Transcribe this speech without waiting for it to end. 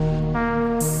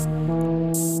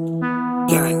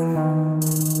gang.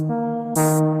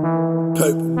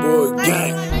 Paperboy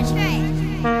gang.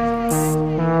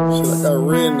 Shit like I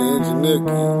ran the engineer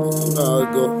key. You know how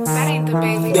it go. That ain't the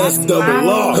baby. That's double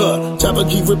R. Huh. Chopper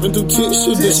keep ripping through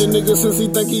tissue. Dish a nigga since he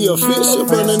think he official.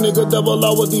 Burn a nigga double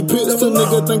R with these pistol.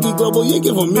 Nigga think he global, yeah,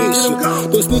 give him mission.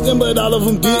 They sneaking, but all of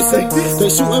them dissing. They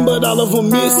shooting, but all of them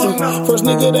missing. First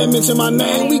nigga that mention my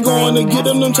name, we going to get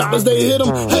them. Them choppers, they hit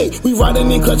them. Hey, we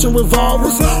riding and clutching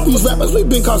revolvers. These rappers, we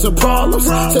been causing problems.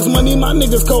 Since money, my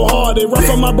niggas cold-hearted. Rough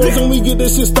on my bros when we get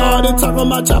this shit started. Talking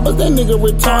my choppers, that nigga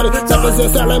retarded. Choppers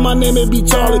that sound like my name, it be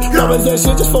Charlie. Choppers that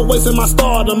shit just for wasting my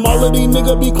stardom. All of these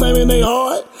niggas be claiming they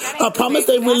hard. I promise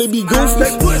they really be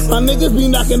goofies. My niggas be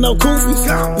knocking up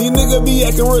koofies. These niggas be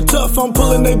acting real tough. I'm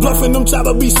pulling, they bluffing, them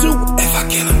choppers be shooting. If I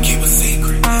kill them, keep a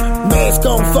secret. Mask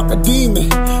on, fuck a demon.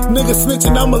 Niggas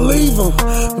snitching, I'ma leave them.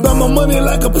 Buy my money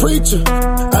like a preacher.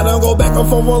 I don't go back and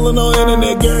forth rolling on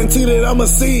internet. Guarantee that I'ma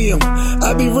see him.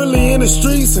 I be really in the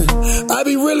streets and I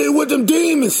be really with them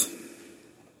demons.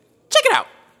 Check it out.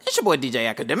 It's your boy DJ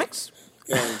Academics.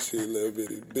 Gang shit, little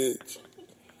bitty bitch.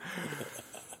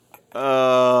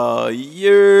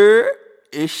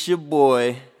 It's your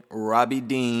boy Robbie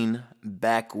Dean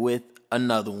back with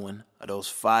another one of those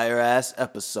fire ass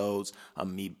episodes of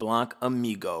Mi Blanc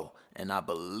Amigo, and I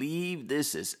believe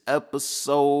this is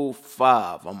episode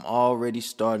 5. I'm already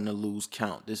starting to lose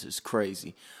count. This is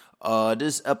crazy.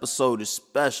 This episode is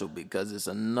special because it's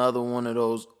another one of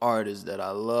those artists that I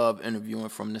love interviewing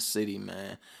from the city,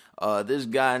 man. This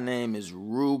guy name is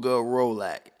Ruga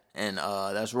Rolak, and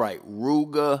that's right,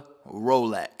 Ruga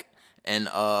Rolak. And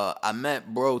I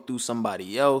met bro through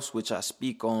somebody else, which I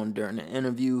speak on during the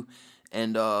interview.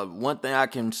 And one thing I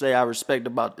can say I respect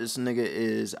about this nigga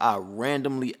is I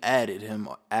randomly added him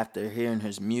after hearing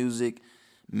his music,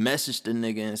 messaged the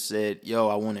nigga and said, yo,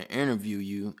 I want to interview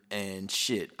you. And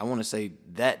shit, I want to say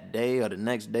that day or the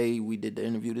next day we did the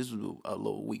interview. This was a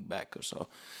little week back or so.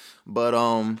 But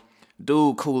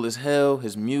dude cool as hell.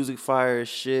 His music fire as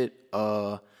shit.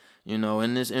 You know,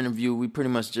 in this interview, we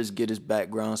pretty much just get his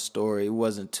background story. It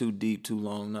wasn't too deep, too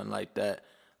long, nothing like that.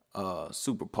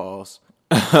 Super pause.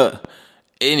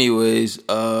 Anyways,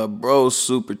 bro's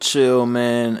super chill,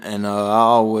 man. And I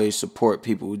always support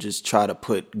people who just try to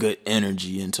put good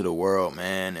energy into the world,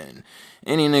 man. And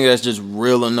any nigga that's just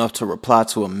real enough to reply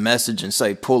to a message and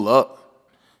say, pull up,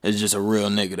 is just a real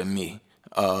nigga to me.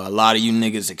 A lot of you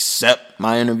niggas accept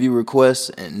my interview requests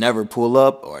and never pull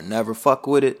up or never fuck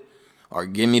with it or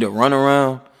give me the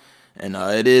runaround. And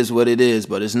it is what it is.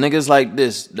 But it's niggas like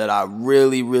this that I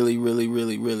really, really, really,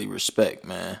 really, really respect,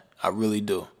 man. I really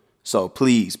do. So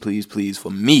please, please, please, for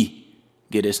me,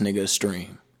 get this nigga a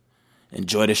stream.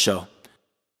 Enjoy the show.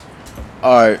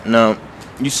 Alright, now,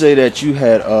 you say that you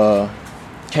had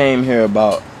came here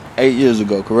about 8 years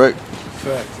ago, correct?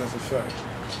 Facts, that's a fact.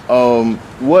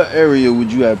 What area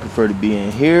would you have preferred to be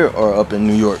in, here or up in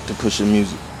New York to push your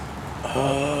music?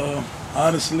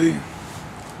 Honestly,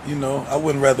 you know, I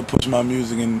wouldn't rather push my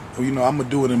music in, you know, I'm going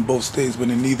to do it in both states, but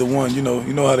in neither one, you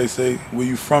know how they say, where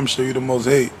you from show you the most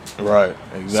hate. Right,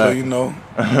 exactly. So, you know,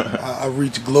 I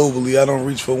reach globally. I don't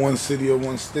reach for one city or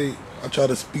one state. I try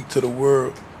to speak to the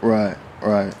world. Right,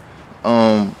 right.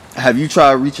 Have you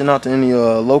tried reaching out to any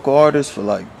local artists for,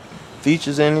 like,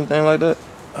 features or anything like that?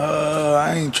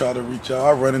 I ain't try to reach out.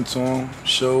 I run into them,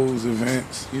 shows,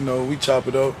 events. You know, we chop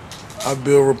it up. I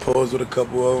build rapport with a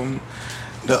couple of them.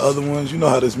 The other ones, you know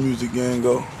how this music game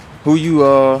go. Who you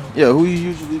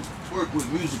usually work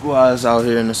with music-wise out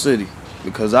here in the city?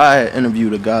 Because I had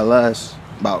interviewed a guy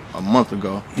about a month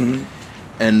ago,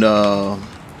 and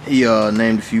he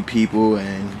named a few people,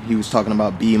 and he was talking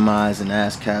about BMIs and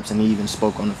ASCAPs, and he even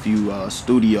spoke on a few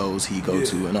studios he go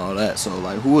to and all that. So,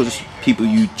 like, who is people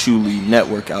you truly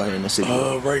network out here in the city?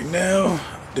 Right now,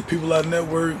 the people I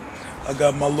network, I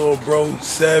got my little bro,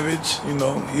 Savage, you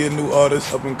know, he a new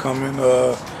artist, up and coming.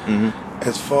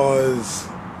 As far as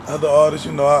other artists,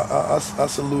 you know, I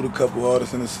salute a couple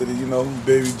artists in the city, you know,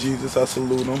 Baby Jesus, I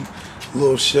salute him.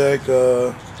 Lil Shaq,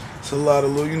 it's a lot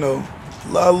of little, you know,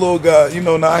 a lot of little guys, you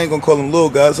know, now I ain't gonna call them little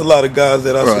guys, a lot of guys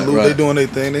that I salute, They doing their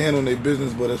thing, they handling their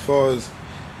business, but as far as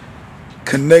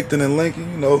connecting and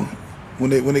linking, you know,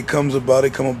 when it comes about,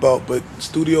 it come about. But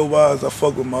studio-wise, I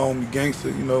fuck with my homie Gangster,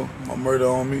 you know, my murder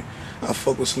homie. I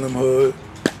fuck with Slim Hood,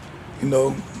 you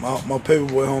know, my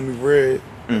paperboy homie Red.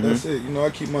 That's it. You know, I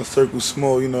keep my circle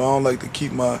small. You know, I like to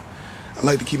keep my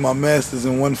masters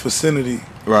in one vicinity.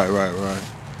 Right.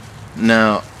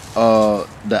 Now,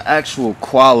 the actual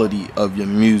quality of your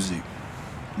music,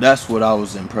 that's what I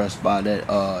was impressed by.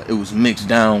 That it was mixed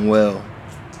down well.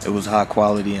 It was high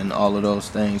quality and all of those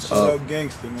things. Shout out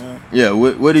Gangster, man. Yeah,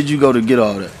 where did you go to get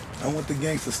all that? I went to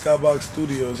Gangsta Skybox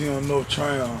Studios. He on North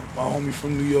Tryon. My homie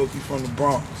from New York. He from the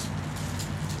Bronx.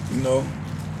 You know,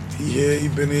 he here. He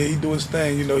been here. He do his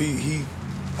thing. You know,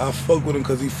 I fuck with him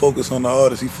because he focus on the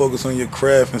artist. He focus on your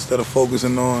craft instead of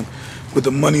focusing on what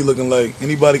the money looking like.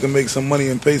 Anybody can make some money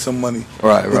and pay some money.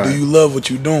 Right, but do you love what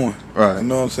you doing? Right. You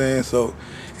know what I'm saying? So,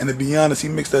 and to be honest, he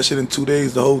mixed that shit in 2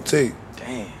 days, the whole tape.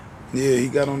 Damn. Yeah, he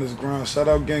got on his grind. Shout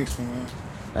out Gangsta, man.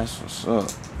 That's what's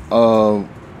up.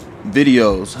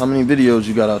 Videos. How many videos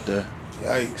you got out there?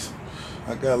 Yikes.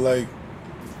 I got like,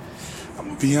 I'm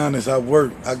gonna be honest, I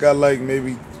got like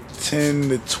maybe 10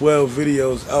 to 12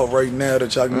 videos out right now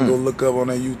that y'all can go look up on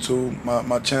that YouTube.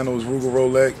 My channel is Rugal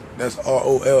Rollack. That's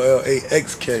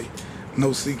ROLLAXK,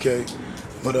 no CK.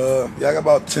 But yeah, I got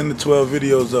about 10 to 12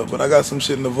 videos up. But I got some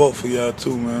shit in the vault for y'all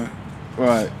too, man.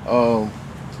 Right.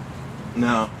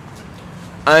 Now,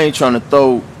 I ain't trying to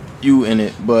throw you in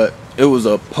it, but it was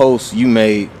a post you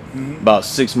made about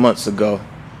 6 months ago.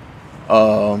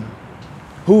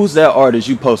 Who was that artist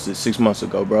you posted 6 months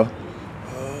ago, bro?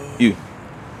 You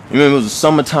remember it was the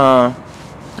summertime.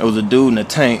 There was a dude in a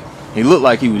tank. He looked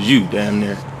like he was you, damn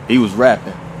near. He was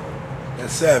rapping.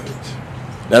 That's Savage.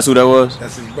 That's who that was?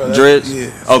 That's his brother. Dreads?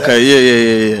 Yeah.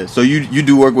 Okay, yeah. So you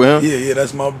do work with him? Yeah,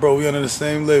 that's my bro. We under the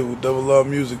same label, Double R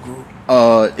Music Group.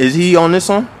 Is he on this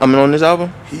song? I mean, on this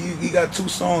album? He got 2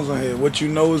 songs on here. What You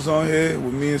Know is on here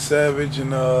with me and Savage,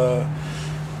 and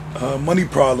Money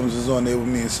Problems is on there with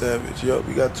me and Savage. Yup,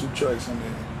 we got 2 tracks on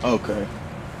there. Okay.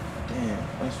 Damn,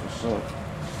 that's what's up.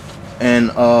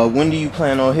 And when do you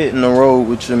plan on hitting the road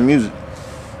with your music?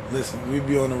 Listen, we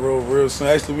be on the road real soon.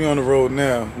 Actually, we on the road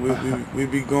now. We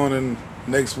be going in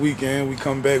next weekend. We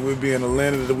come back, we'll be in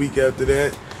Atlanta the week after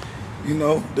that. You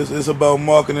know, this is about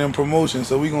marketing and promotion,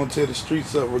 so we gonna tear the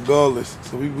streets up regardless.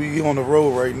 So we on the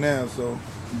road right now. So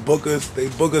book us, they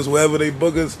book us wherever they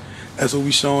book us. That's what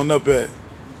we showing up at.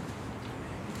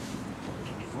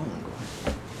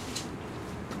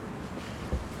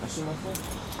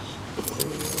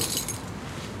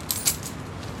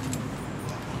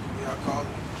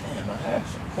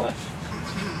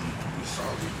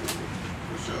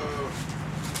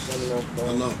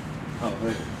 Hello. Oh,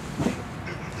 wait.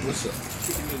 What's up?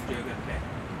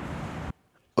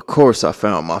 Of course, I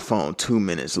found my phone 2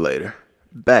 minutes later.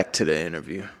 Back to the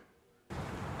interview.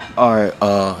 All right,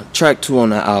 track 2 on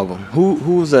the album. Who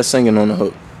was that singing on the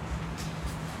hook?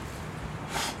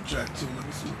 Track 2. Let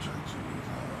me see what track 2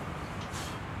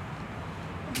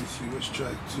 is. Let me see what's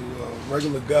track 2.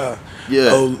 Regular Guy.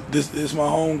 Yeah. Oh, this is my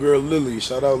homegirl Lily.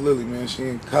 Shout out Lily, man. She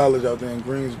in college out there in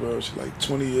Greensboro. She like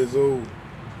 20 years old.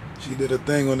 She did a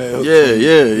thing on that hook.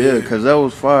 Yeah, because that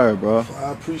was fire, bro.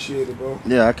 I appreciate it, bro.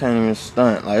 Yeah, I can't even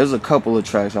stunt. Like, there's a couple of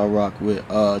tracks I rock with.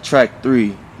 Track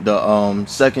 3, the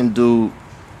second dude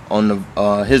on the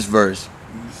his verse.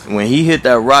 When he hit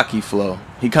that Rocky flow,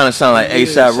 he kind of sounded like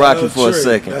ASAP Rocky for a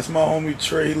second. That's my homie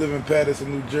Trey. He live in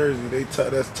Patterson, New Jersey.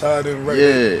 That's tied in right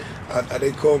there. Yeah.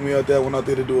 They called me out there when I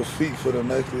did to do a feat for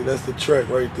them. Actually, that's the track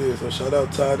right there. So shout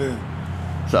out Tied In.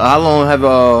 So how long have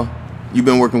you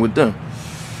been working with them?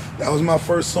 That was my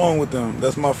first song with them.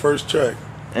 That's my first track.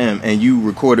 And you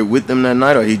recorded with them that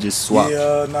night, or he just swapped?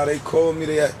 Yeah, they called me.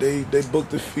 They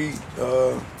booked the feat.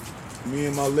 Me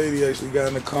and my lady actually got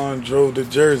in the car and drove to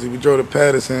Jersey. We drove to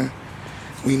Patterson.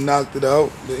 We knocked it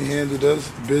out. They handled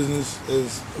us business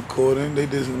as according. They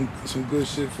did some good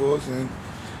shit for us, and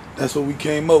that's what we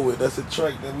came up with. That's the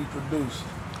track that we produced.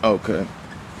 Okay.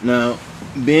 Now,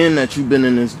 being that you've been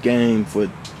in this game for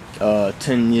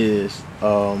 10 years,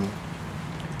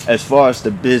 as far as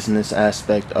the business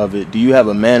aspect of it, do you have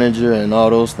a manager and all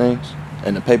those things,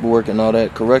 and the paperwork and all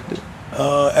that corrected?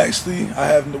 Actually, I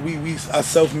have. I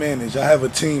self-manage. I have a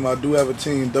team. I do have a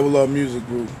team. Double R Music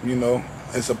Group. You know,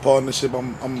 it's a partnership.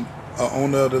 I'm an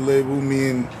owner of the label. Me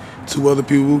and 2 other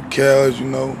people, Cal, as you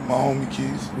know, my homie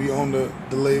Keys. We own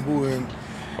the label, and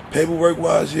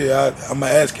paperwork-wise, yeah, I'm an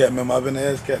ASCAP member. I've been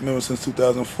an ASCAP member since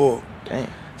 2004. Damn.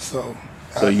 So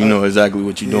you know exactly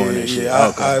what you're doing and shit. Yeah,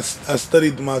 Okay. I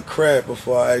studied my craft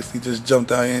before I actually just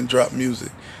jumped out here and dropped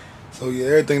music. So yeah,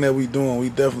 everything that we doing, we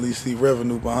definitely see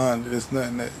revenue behind it. It's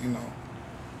nothing that, you know.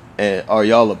 And are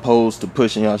y'all opposed to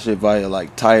pushing y'all shit via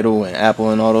like Tidal and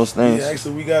Apple and all those things? Yeah,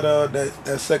 actually we got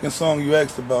that second song you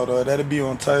asked about. That'll be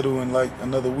on Tidal in like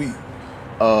another week.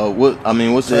 What's the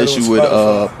Tidal issue and with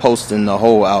Spotify. posting the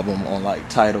whole album on like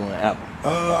Tidal and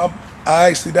Apple? I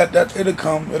actually that it'll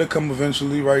come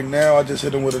eventually. Right now, I just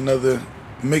hit them with another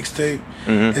mixtape.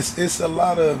 Mm-hmm. It's a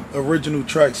lot of original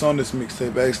tracks on this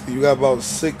mixtape. Actually, you got about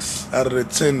 6 out of the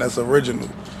 10 that's original.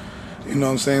 You know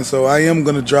what I'm saying? So I am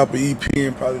gonna drop an EP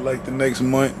in probably like the next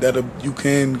month that you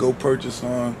can go purchase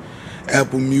on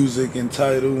Apple Music and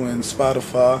Tidal and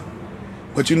Spotify.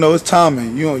 But you know, it's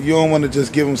timing. You don't want to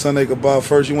just give them something they could buy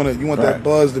first. You want Right. that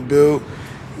buzz to build.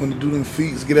 You want to do them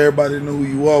feats, get everybody to know who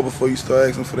you are before you start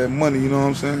asking for that money. You know what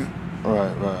I'm saying?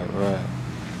 Right.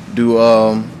 Do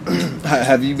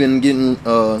have you been getting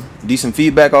decent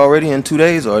feedback already in 2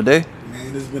 days or a day?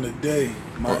 Man, it's been a day.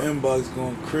 My inbox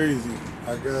going crazy.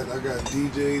 I got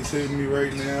DJs hitting me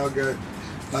right now. I got a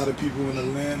lot of people in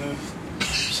Atlanta.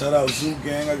 Shout out Zoo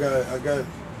Gang. I got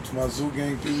my Zoo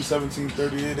Gang people,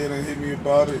 1738. They done hit me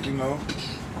about it. You know,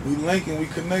 we linking, we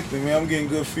connecting. Man, I'm getting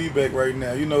good feedback right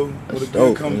now. You know, with the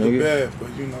good comes the bad, but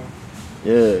you know.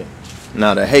 Yeah.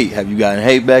 Now the hate. Have you gotten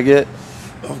hate back yet?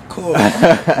 Of course.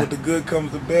 With the good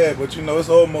comes the bad, but you know, it's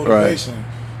all motivation.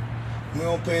 Right. We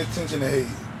don't pay attention to hate.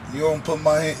 You don't put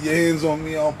your hands on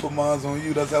me, I don't put my hands on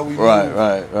you. That's how we move.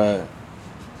 Right.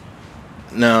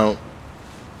 Now,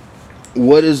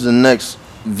 what is the next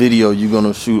video you're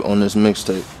gonna shoot on this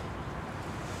mixtape?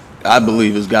 I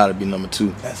believe it's gotta be number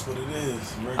 2. That's what it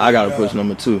is. I gotta push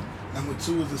number 2. Number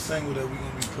 2 is the single that we're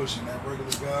gonna be pushing. That Regular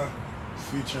Guy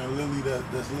featuring Lily.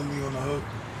 That's Lily on the hook.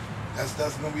 That's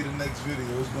gonna be the next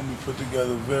video. It's gonna be put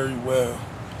together very well.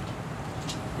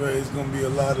 It's gonna be a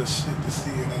lot of shit to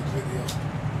see in that video.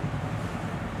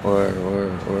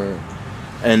 Word.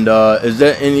 And is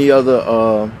there any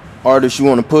other artists you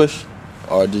want to push,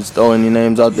 or just throw any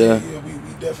names out there? Yeah, we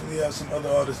definitely have some other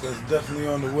artists that's definitely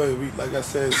on the way. We, like I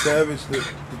said, Savage, the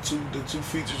two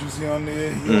features you see on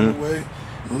there, he on the way.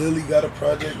 Lily got a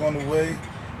project on the way.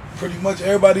 Pretty much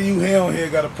everybody you hear on here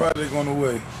got a project on the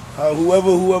way.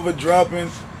 Whoever dropping,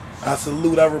 I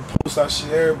salute, I repost, I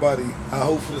share everybody. I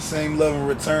hope for the same love in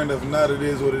return. If not, it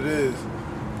is what it is.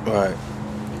 Right.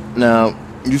 Now,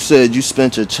 you said you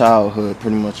spent your childhood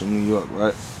pretty much in New York,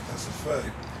 right? That's a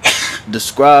fact.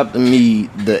 Describe to me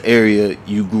the area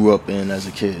you grew up in as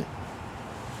a kid.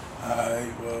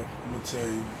 Alright, well, I'm gonna tell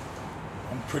you,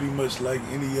 I'm pretty much like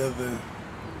any other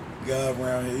guy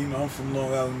around here. You know, I'm from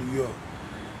Long Island, New York.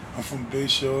 I'm from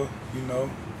Bayshore, you know.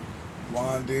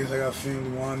 Wandins, I got family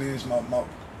Wandins. My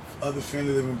other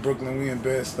family live in Brooklyn. We in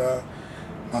Bed-Stuy.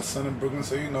 My son in Brooklyn,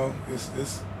 so you know,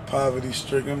 it's poverty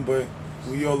stricken, but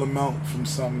we all amount from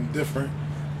something different.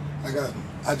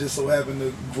 I just so happen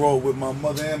to grow up with my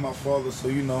mother and my father, so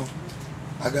you know,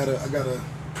 I got a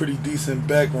pretty decent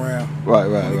background. Right.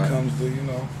 When it comes to, you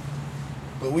know,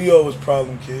 but we always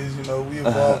problem kids, you know. We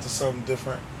evolved to something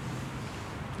different.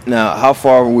 Now, how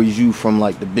far was you from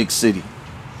like the big city?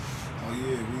 Oh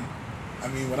yeah,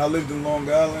 when I lived in Long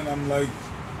Island, I'm like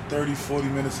 30, 40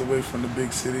 minutes away from the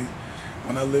big city.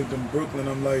 When I lived in Brooklyn,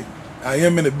 I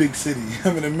am in a big city.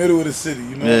 I'm in the middle of the city,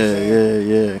 you know what I'm saying?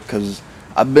 Yeah. Because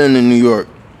I've been in New York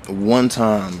one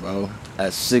time, bro,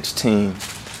 at 16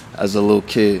 as a little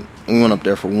kid. We went up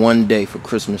there for one day for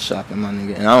Christmas shopping, my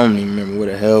nigga. And I don't even remember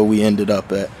where the hell we ended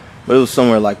up at. But it was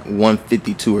somewhere like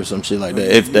 152 or some shit like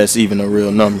that, if that's even a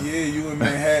real number. Yeah, you in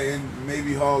Manhattan,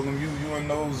 maybe Harlem, you in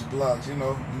those blocks, you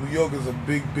know. New York is a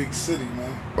big city,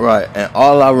 man. Right, and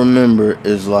all I remember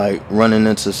is like running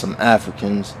into some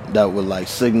Africans that would like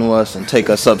signal us and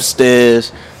take us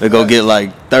upstairs to go get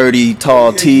like 30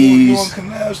 tall teas. You on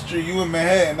Canal Street, you in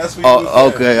Manhattan, that's what you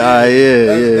was okay,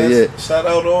 yeah. Shout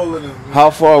out all of them. Man. How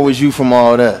far was you from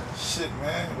all that? Shit,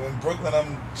 man. In Brooklyn,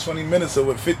 I'm 20 minutes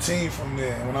away, 15 from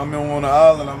there. When I'm on the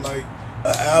island, I'm like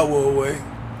an hour away.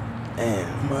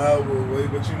 Damn. I'm an hour away,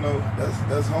 but you know,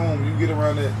 that's home. You get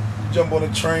around there, jump on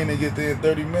a train and get there in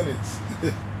 30 minutes.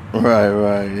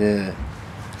 Right, yeah.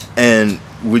 And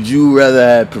would you rather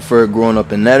have preferred growing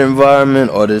up in that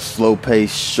environment or this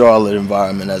slow-paced Charlotte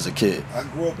environment as a kid? I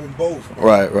grew up in both. Bro.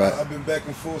 Right. I've been back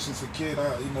and forth since a kid.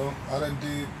 I done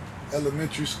did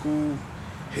elementary school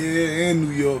here in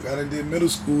New York. I done did middle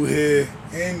school here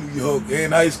in New York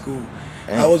and high school.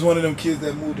 I was one of them kids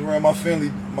that moved around. My family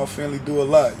do a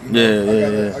lot. You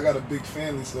know? I got a big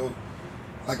family, so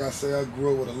like I say, I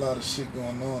grew up with a lot of shit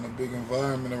going on, a big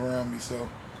environment around me. So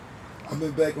I've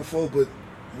been back and forth, but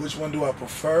which one do I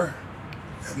prefer?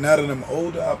 Now that I'm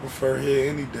older, I prefer here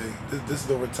any day. This is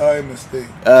the retirement state.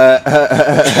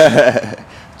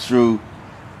 True.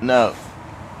 Now,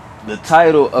 the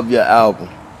title of your album,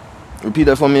 repeat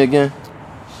that for me again.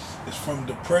 It's From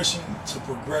Depression to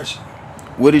Progression.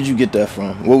 Where did you get that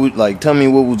from? Tell me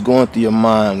what was going through your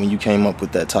mind when you came up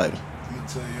with that title. Let me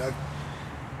tell you,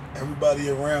 everybody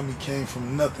around me came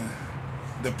from nothing.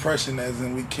 Depression, as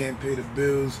in we can't pay the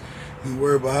bills. We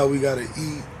worry about how we gotta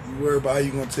eat. We worry about how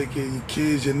you gonna take care of your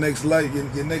kids, your next life,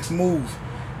 your next move.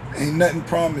 Ain't nothing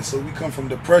promised. So we come from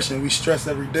depression. We stress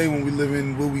every day when we live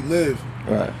in where we live.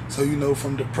 Right. So you know,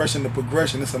 from depression to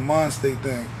progression, it's a mind state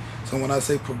thing. So when I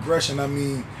say progression, I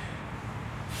mean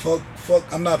fuck,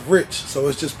 I'm not rich, so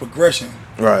it's just progression.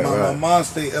 Right, My mind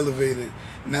stay elevated.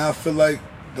 Now I feel like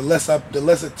the less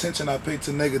attention I pay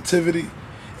to negativity,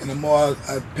 and the more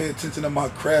I pay attention to my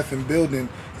craft and building,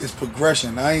 it's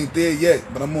progression. I ain't there yet,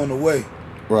 but I'm on the way.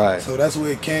 Right. So that's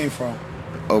where it came from.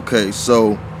 Okay,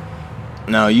 so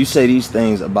now you say these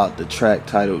things about the track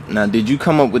title. Now, did you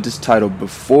come up with this title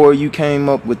before you came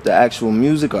up with the actual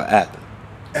music or after?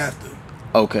 After.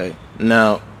 Okay.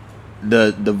 Now,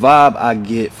 the vibe I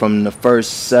get from the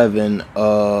first 7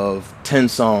 of 10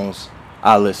 songs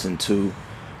I listened to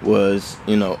was,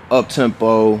 up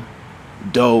tempo,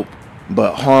 dope,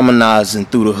 but harmonizing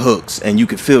through the hooks, and you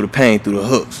can feel the pain through the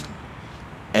hooks.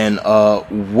 And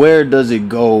where does it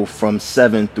go from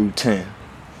 7 through 10?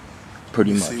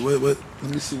 Pretty much.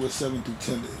 Let me see what 7 through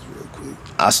 10 is real quick.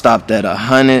 I stopped at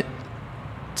 100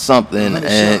 something, 100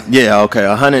 and shots. yeah, okay,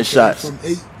 100 shots. From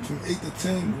 8 to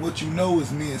 10, What You Know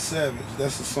is me and Savage.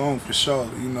 That's a song for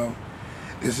Charlotte.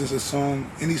 It's just a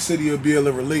song. Any city will be able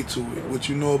to relate to it. What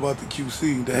you know about the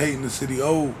QC, the hate in the city.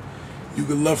 Oh, you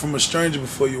can love from a stranger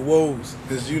before your woes.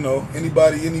 It's,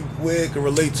 anybody anywhere can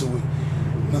relate to it.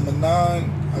 Number 9,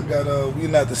 I got We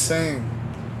Not the Same.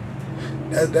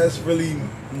 That's really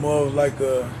more of like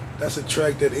that's a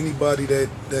track that anybody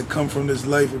that come from this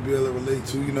life will be able to relate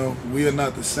to. We are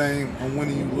not the same. I'm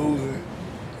winning, you losing.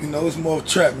 It's more of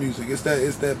trap music. It's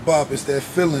that bop. It's that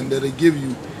feeling that they give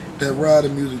you, that rider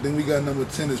music. Then we got number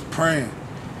 10 is Praying.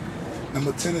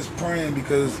 Number 10 is Praying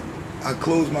because I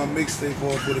closed my mixtape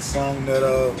off with a song that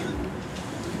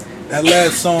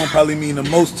last song probably mean the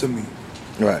most to me.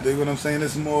 Right. You know what I'm saying?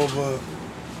 It's more of a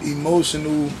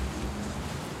emotional,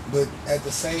 but at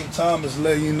the same time, it's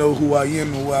letting you know who I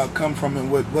am and where I come from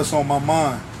and what's on my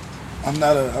mind. I'm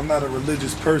not a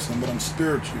religious person, but I'm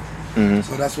spiritual. Mm-hmm.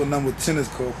 So that's what number 10 is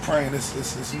called, Praying.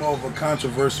 It's more of a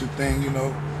controversial thing,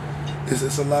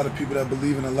 It's a lot of people that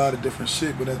believe in a lot of different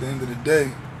shit, but at the end of the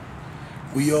day,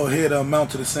 we all here to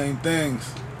amount to the same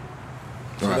things.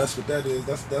 So right. That's what that is.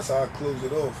 That's how I close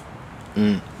it off.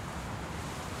 Mm.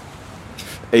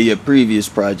 Hey, your previous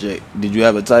project, did you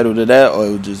have a title to that, or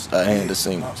it was just a hand of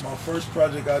singles? My first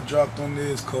project I dropped on there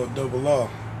is called Double R.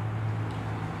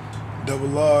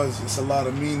 Double R it's a lot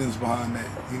of meanings behind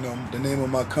that. The name of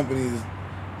my company is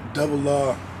Double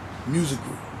R Music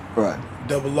Group. Right.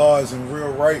 Double R is in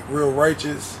real right, real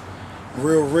righteous,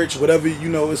 real rich, whatever.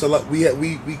 It's a lot. We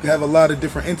have a lot of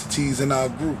different entities in our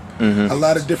group, a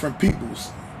lot of different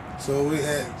peoples. So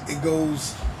it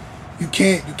goes. You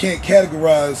can't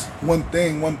categorize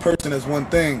one person as one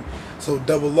thing. So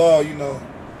Double R,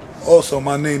 Also,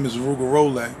 my name is Ruger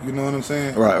Rolak. You know what I'm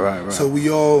saying? Right. So we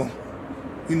all,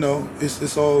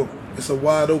 it's a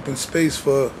wide open space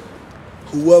for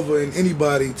whoever and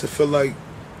anybody to feel like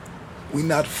we're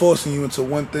not forcing you into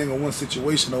one thing or one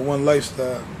situation or one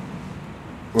lifestyle.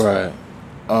 Right.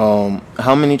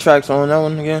 How many tracks on that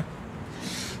one again?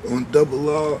 On Double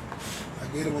R,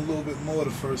 I gave him a little bit more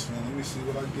the first one. Let me see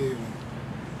what I gave him.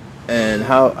 And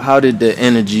how did the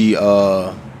energy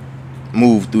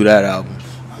move through that album?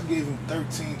 I gave him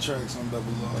 13 tracks on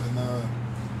Double R, and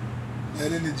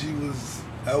that energy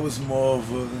was more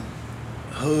of a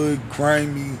hood,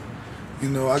 grimy.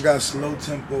 I got slow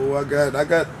tempo. I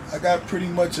got pretty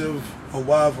much of a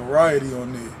wide variety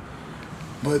on there.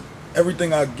 But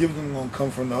everything I give them gonna come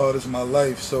from the heart of my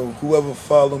life. So whoever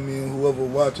follow me and whoever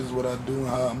watches what I do and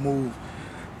how I move,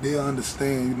 they'll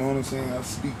understand. You know what I'm saying? I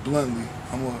speak bluntly.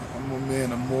 I'm a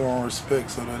man of moral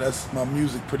respect. So that's my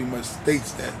music. Pretty much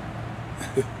states that.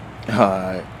 All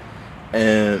right.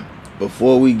 And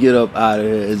before we get up out of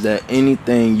here, is there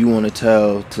anything you want to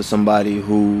tell to somebody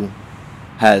who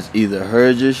has either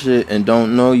heard your shit and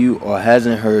don't know you, or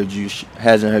hasn't heard your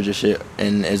shit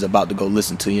and is about to go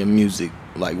listen to your music?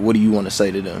 Like, what do you want to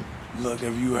say to them? Look,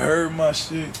 if you heard my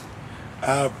shit,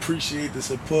 I appreciate the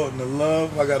support and the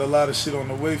love. I got a lot of shit on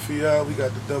the way for y'all. We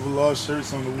got the Double R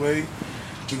shirts on the way.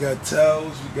 We got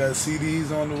towels. We got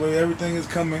CDs on the way. Everything is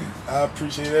coming. I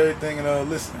appreciate everything, and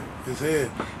listen, it's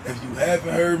here. If you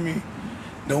haven't heard me,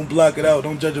 don't block it out.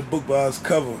 Don't judge a book by its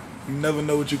cover. You never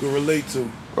know what you can relate to.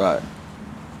 Right.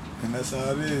 And that's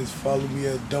how it is. Follow me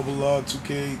at Double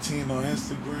R2K18 on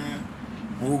Instagram,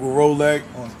 Ruger Rolak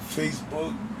on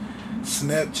Facebook,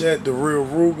 Snapchat, The Real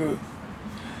Ruger.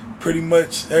 Pretty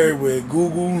much everywhere.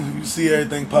 Google, you see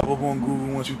everything pop up on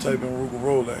Google once you type in Ruger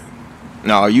Rolak.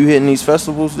 Now, are you hitting these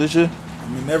festivals this year?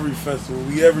 I'm in every festival.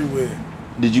 We everywhere.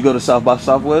 Did you go to South by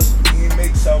Southwest? We didn't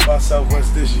make South by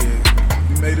Southwest this year.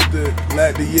 We made it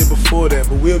the year before that,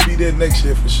 but we'll be there next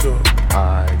year for sure.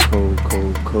 Alright,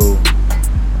 cool.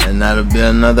 And that'll be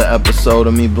another episode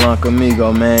of Me Blanc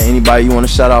Amigo, man. Anybody you want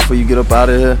to shout out before you get up out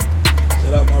of here?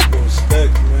 Shout out my bro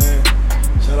Specs, man.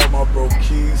 Shout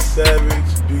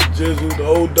Savage, Big Jizzle, the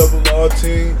whole Double R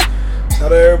team.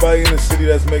 Shout out everybody in the city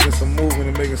that's making some movement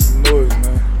and making some noise,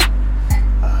 man.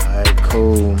 Alright,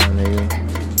 cool, my nigga.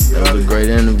 That was a great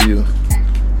interview.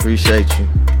 Appreciate you.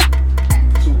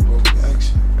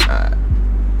 Alright.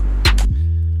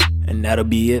 And that'll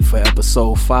be it for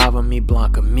episode 5 of me,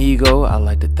 Blanc Amigo. I'd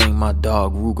like to thank my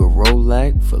dog Ruger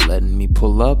Rolak for letting me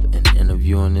pull up and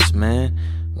interviewing this man.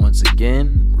 Once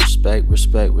again,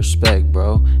 respect,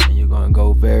 bro. And you're gonna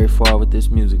go very far with this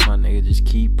music, my nigga. Just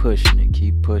keep pushing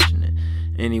it.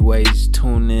 Anyways,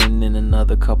 tune in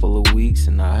another couple of weeks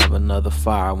and I'll have another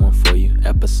fire one for you.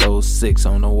 Episode 6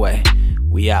 on the way.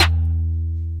 We out.